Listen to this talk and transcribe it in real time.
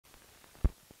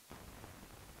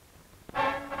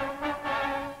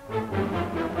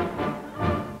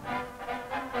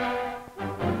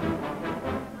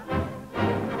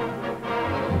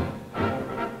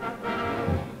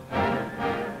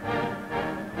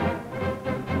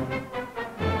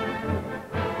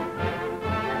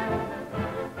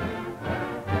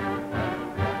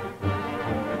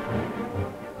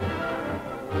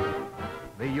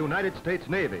United States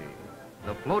Navy,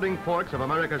 the floating forts of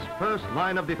America's first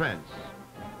line of defense.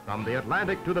 From the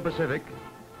Atlantic to the Pacific,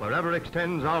 wherever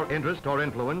extends our interest or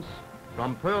influence,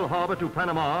 from Pearl Harbor to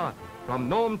Panama, from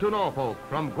Nome to Norfolk,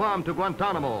 from Guam to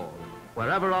Guantanamo,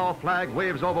 wherever our flag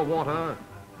waves over water,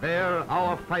 there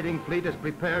our fighting fleet is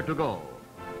prepared to go.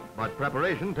 But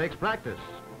preparation takes practice.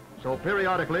 So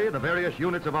periodically, the various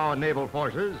units of our naval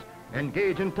forces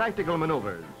engage in tactical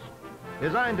maneuvers.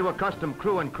 Designed to accustom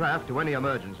crew and craft to any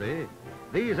emergency,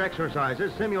 these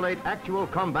exercises simulate actual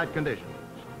combat conditions.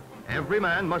 Every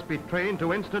man must be trained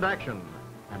to instant action,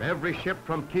 and every ship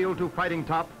from keel to fighting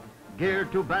top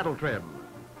geared to battle trim.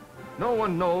 No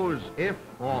one knows if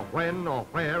or when or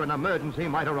where an emergency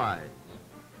might arise.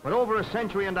 But over a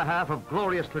century and a half of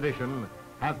glorious tradition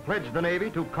have pledged the Navy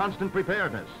to constant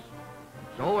preparedness.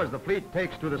 So as the fleet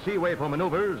takes to the seaway for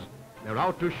maneuvers, they're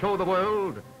out to show the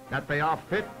world that they are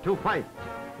fit to fight.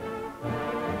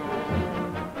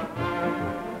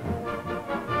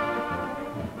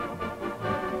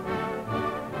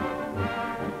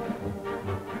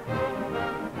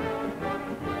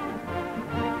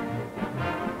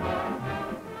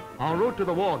 En route to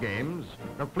the war games,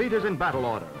 the fleet is in battle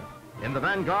order. In the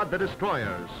vanguard, the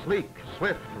destroyers, sleek,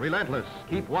 swift, relentless,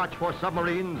 keep watch for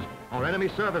submarines or enemy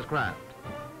service craft.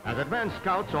 As advanced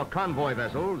scouts or convoy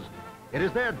vessels, it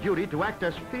is their duty to act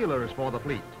as feelers for the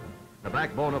fleet, the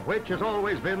backbone of which has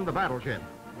always been the battleship.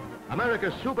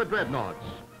 America's super dreadnoughts,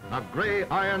 a gray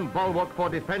iron bulwark for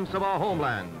defense of our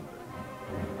homeland.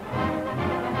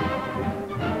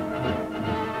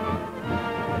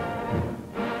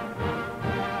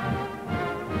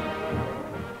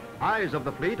 Eyes of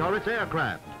the fleet are its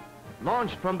aircraft.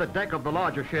 Launched from the deck of the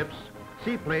larger ships,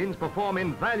 seaplanes perform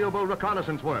invaluable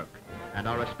reconnaissance work and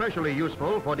are especially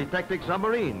useful for detecting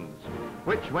submarines,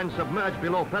 which, when submerged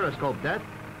below periscope depth,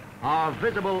 are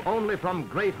visible only from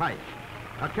great height.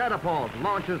 A catapult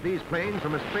launches these planes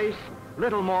from a space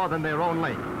little more than their own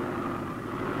length.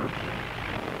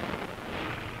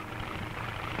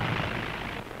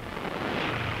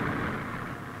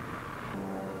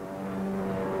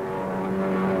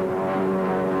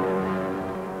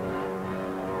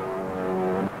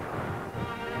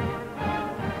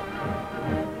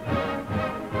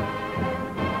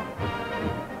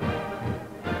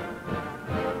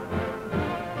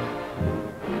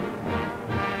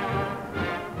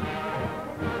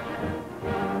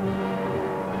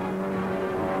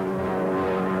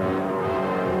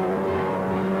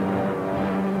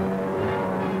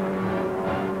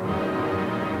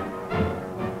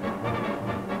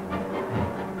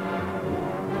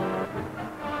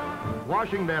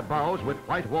 Washing their bows with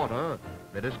white water,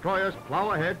 the destroyers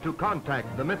plow ahead to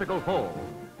contact the mythical foe.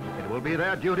 It will be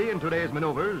their duty in today's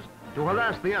maneuvers to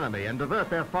harass the enemy and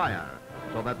divert their fire,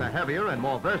 so that the heavier and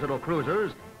more versatile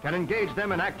cruisers can engage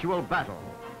them in actual battle.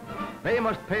 They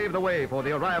must pave the way for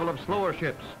the arrival of slower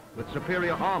ships with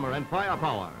superior armor and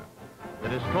firepower. The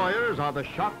destroyers are the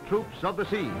shock troops of the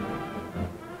sea.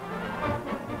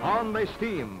 On they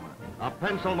steam. A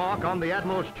pencil mark on the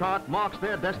Admiral's chart marks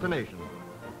their destination.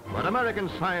 But American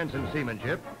science and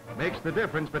seamanship makes the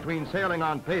difference between sailing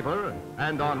on paper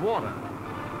and on water.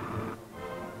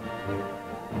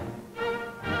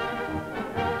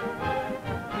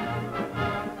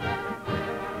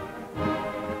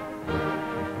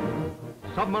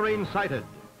 Submarine sighted,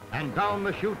 and down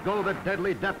the chute go the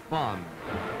deadly depth bombs.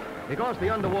 Because the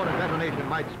underwater detonation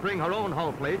might spring her own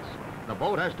hull plates, the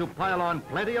boat has to pile on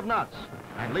plenty of knots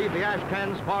and leave the ash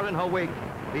cans far in her wake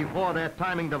before their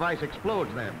timing device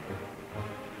explodes them.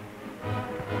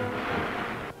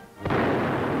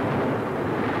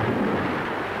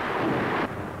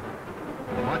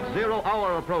 But 0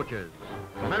 hour approaches.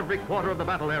 From every quarter of the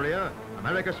battle area,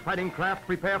 America's fighting craft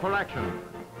prepare for action.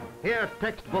 Here,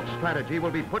 textbook strategy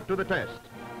will be put to the test.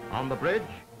 On the bridge,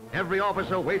 every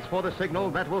officer waits for the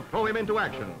signal that will throw him into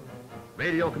action.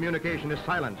 Radio communication is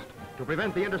silenced to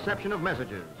prevent the interception of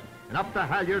messages. And up the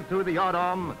halyard through the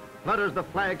yardarm flutters the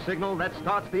flag signal that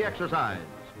starts the exercise.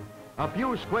 A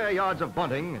few square yards of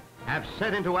bunting have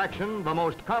set into action the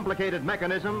most complicated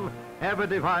mechanism ever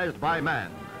devised by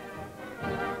man.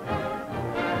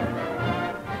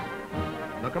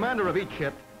 The commander of each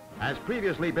ship has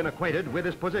previously been acquainted with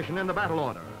his position in the battle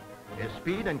order. His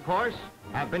speed and course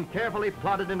have been carefully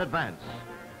plotted in advance.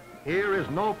 Here is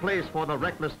no place for the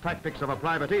reckless tactics of a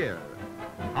privateer.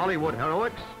 Hollywood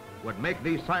heroics would make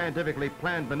these scientifically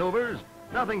planned maneuvers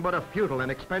nothing but a futile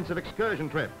and expensive excursion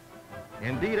trip.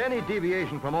 Indeed, any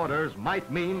deviation from orders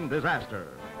might mean disaster,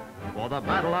 for the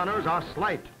battle honors are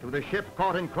slight to the ship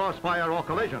caught in crossfire or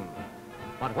collision.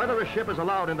 But whether a ship is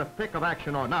allowed in the thick of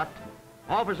action or not,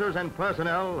 officers and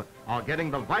personnel are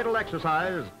getting the vital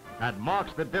exercise that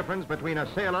marks the difference between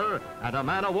a sailor and a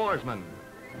man-of-warsman.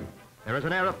 There is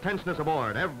an air of tenseness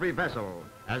aboard every vessel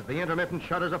as the intermittent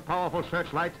shutters of powerful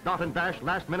searchlights dot and dash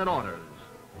last-minute orders.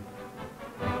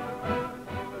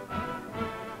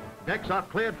 Decks are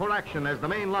cleared for action as the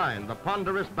main line, the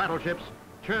ponderous battleships,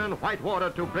 churn white water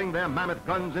to bring their mammoth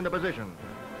guns into position.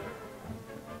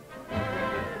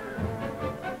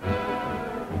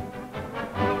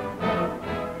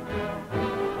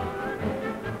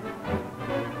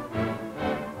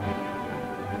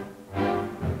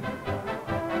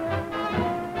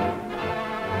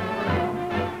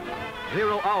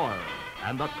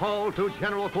 And the call to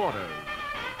general quarters.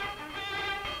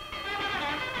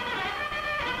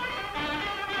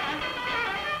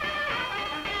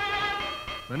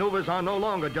 Maneuvers are no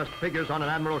longer just figures on an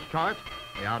admiral's chart.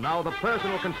 They are now the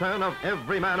personal concern of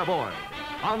every man aboard.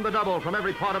 On the double from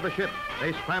every part of the ship,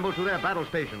 they scramble to their battle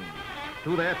stations.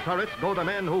 To their turrets go the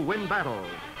men who win battles,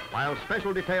 while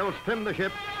special details trim the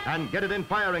ship and get it in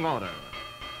firing order.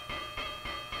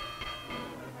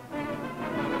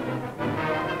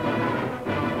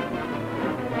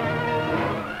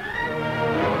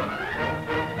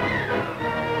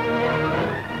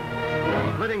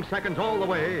 Seconds all the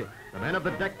way, the men of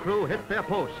the deck crew hit their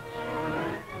posts.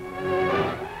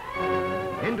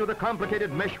 Into the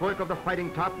complicated meshwork of the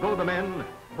fighting top go the men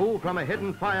who, from a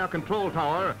hidden fire control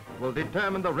tower, will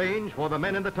determine the range for the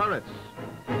men in the turrets.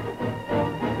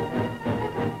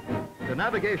 The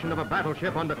navigation of a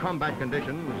battleship under combat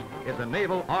conditions is a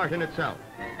naval art in itself.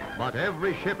 But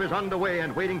every ship is underway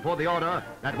and waiting for the order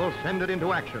that will send it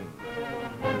into action.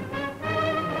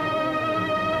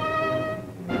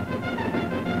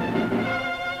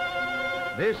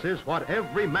 This is what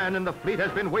every man in the fleet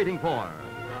has been waiting for.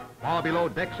 Far below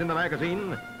decks in the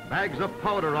magazine, bags of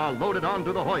powder are loaded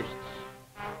onto the hoists.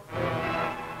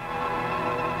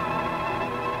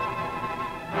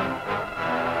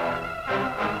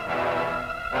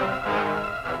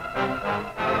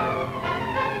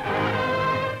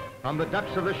 From the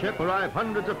depths of the ship arrive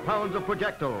hundreds of pounds of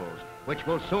projectiles, which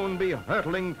will soon be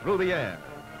hurtling through the air.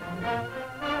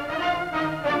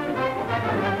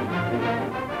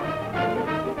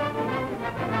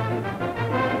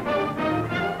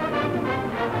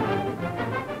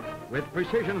 With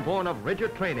precision born of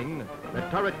rigid training, the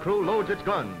turret crew loads its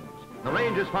guns. The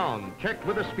range is found, checked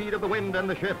with the speed of the wind and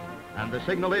the ship, and the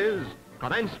signal is,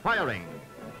 commence firing.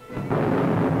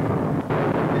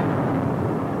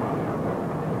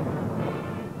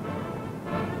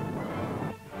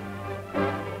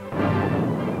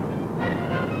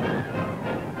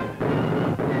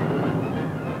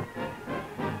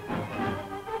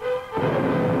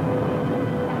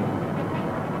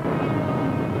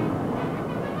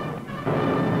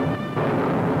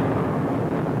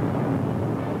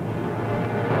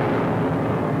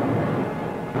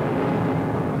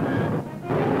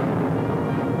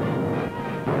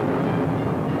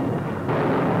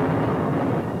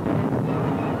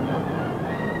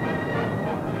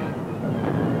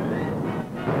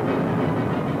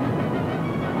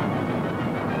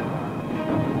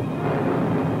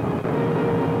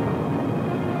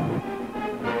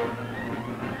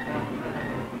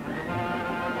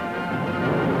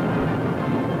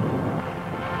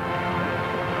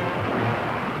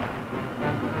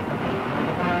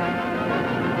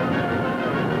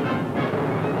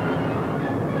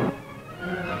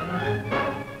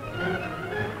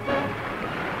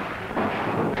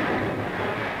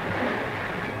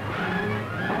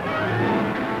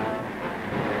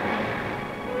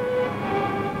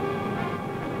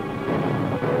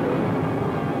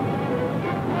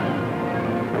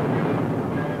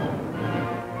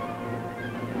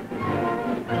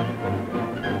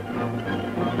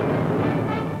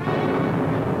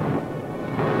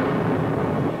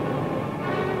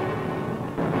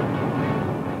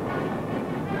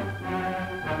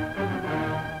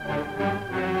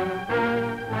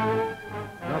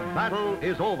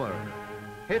 Is over.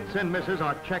 Hits and misses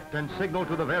are checked and signaled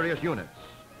to the various units.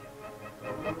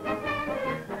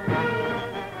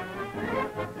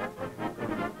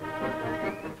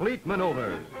 Fleet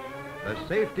maneuvers, the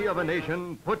safety of a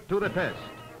nation put to the test.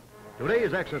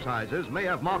 Today's exercises may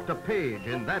have marked a page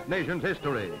in that nation's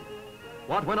history.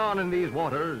 What went on in these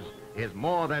waters is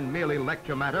more than merely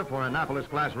lecture matter for Annapolis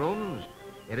classrooms.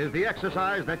 It is the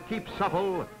exercise that keeps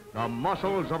supple the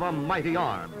muscles of a mighty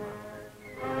arm.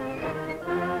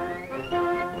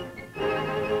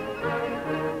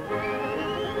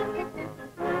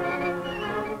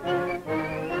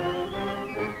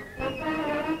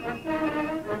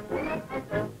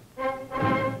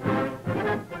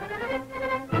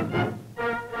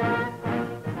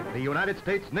 The United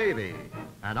States Navy,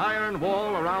 An iron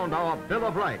wall around our Bill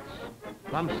of Rights.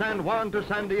 From San Juan to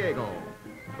San Diego,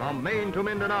 from Maine to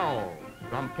Mindanao,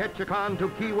 from Ketchikan to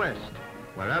Key West,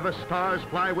 wherever stars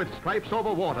fly with stripes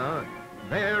over water,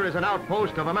 there is an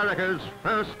outpost of America's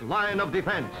first line of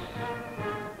defense.